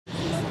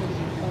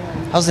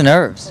How's the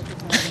nerves?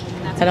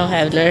 I don't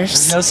have nerves.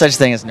 There's no such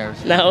thing as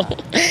nerves. No.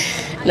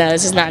 No,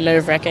 it's just not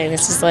nerve-wracking.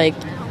 It's just like,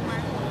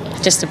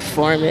 just a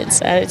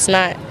performance. It's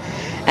not,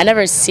 I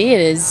never see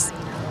it as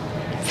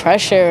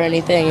pressure or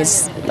anything.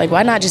 It's like,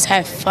 why not just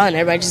have fun?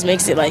 Everybody just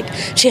makes it like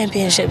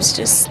championships.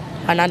 Just,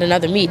 why not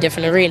another meet,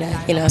 different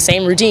arena? You know,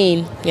 same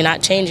routine. You're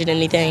not changing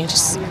anything.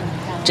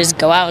 Just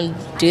go out and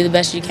do the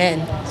best you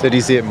can. So do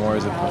you see it more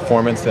as a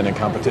performance than a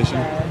competition?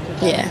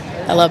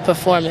 Yeah, I love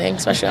performing,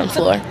 especially on the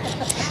floor.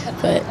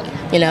 But,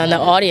 you know, and the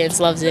audience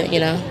loves it, you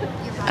know.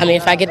 I mean,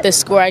 if I get this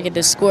score, I get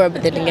this score,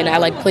 but then again, I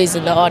like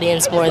pleasing the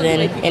audience more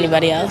than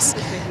anybody else.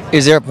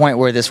 Is there a point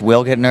where this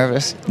will get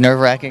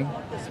nerve-wracking?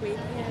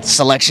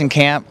 Selection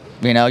camp,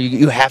 you know,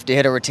 you have to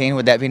hit a routine.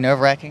 Would that be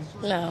nerve-wracking?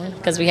 No,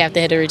 because we have to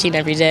hit a routine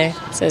every day,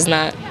 so it's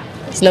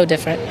no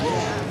different.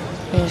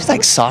 It's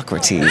like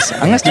Socrates. I'm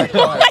going to start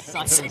calling it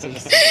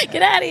Socrates.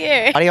 Get out of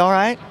here. Are you all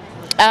right?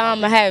 I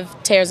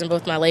have tears in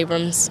both my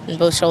labrums and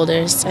both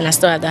shoulders, and I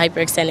still have the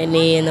hyperextended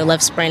knee and the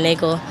left sprained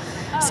ankle,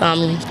 so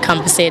I'm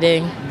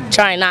compensating.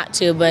 Trying not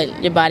to,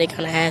 but your body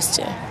kind of has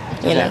to,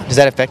 you know. Does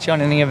that affect you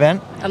on any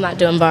event? I'm not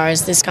doing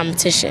bars this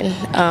competition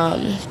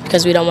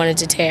because we don't want it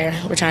to tear.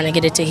 We're trying to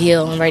get it to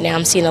heal. And right now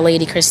I'm seeing a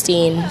lady,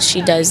 Christine.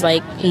 She does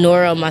like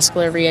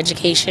neuromuscular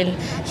re-education.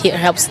 It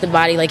helps the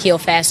body like heal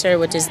faster,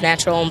 which is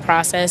natural and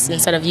process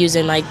instead of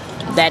using like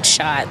that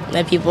shot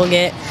that people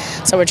get.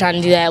 So we're trying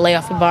to do that, lay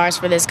off the bars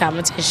for this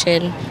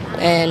competition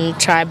and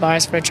try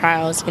bars for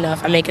trials. You know,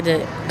 if I make it to,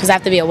 because I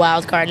have to be a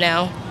wild card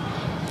now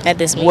at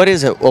this meet. What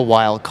is a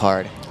wild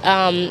card?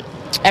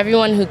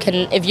 Everyone who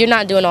can, if you're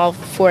not doing all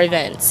 4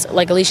 events,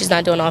 like Alicia's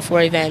not doing all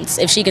 4 events,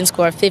 if she can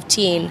score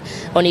 15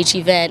 on each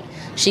event,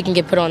 she can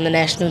get put on the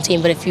national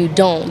team. But if you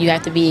don't, you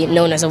have to be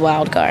known as a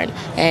wild card.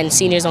 And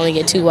seniors only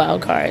get 2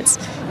 wild cards.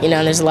 You know,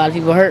 and there's a lot of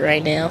people hurt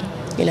right now.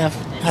 You know.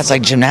 That's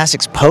like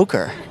gymnastics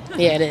poker.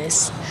 Yeah, it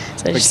is.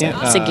 So it's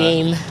a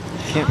game.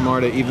 Can't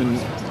Marta even?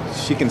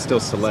 She can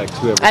still select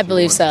whoever. I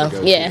believe so.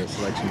 Yeah.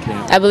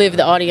 I believe if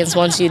the audience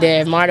wants you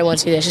there, if Marta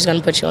wants you there, she's going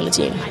to put you on the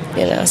team.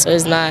 You know, so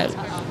it's not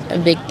a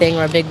big thing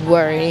or a big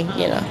worry,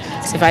 you know.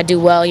 So if I do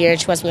well here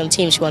and she wants me on the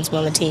team, she wants me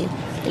on the team.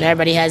 You know,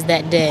 everybody has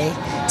that day,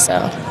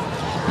 so.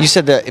 You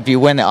said that if you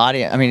win the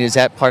audience, I mean, is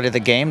that part of the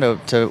game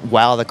to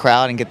wow the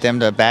crowd and get them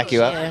to back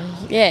you up?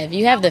 Yeah, if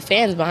you have the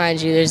fans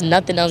behind you, there's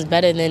nothing else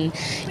better than,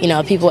 you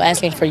know, people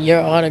asking for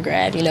your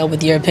autograph, you know,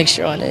 with your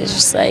picture on it. It's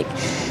just like,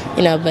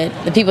 you know, but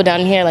the people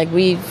down here, like,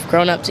 we've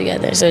grown up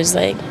together. So it's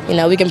like, you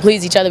know, we can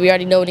please each other. We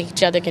already know what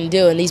each other can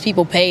do. And these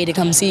people pay to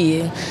come see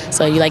you.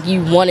 So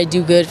you want to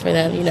do good for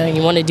them, you know, and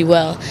you want to do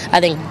well. I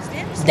think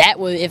that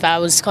would, if I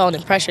was calling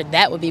it pressure,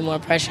 that would be more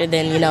pressure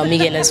than, you know, me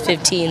getting us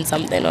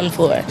 15-something on the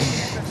floor.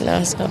 You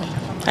know, so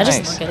I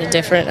just look at it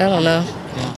different. I don't know.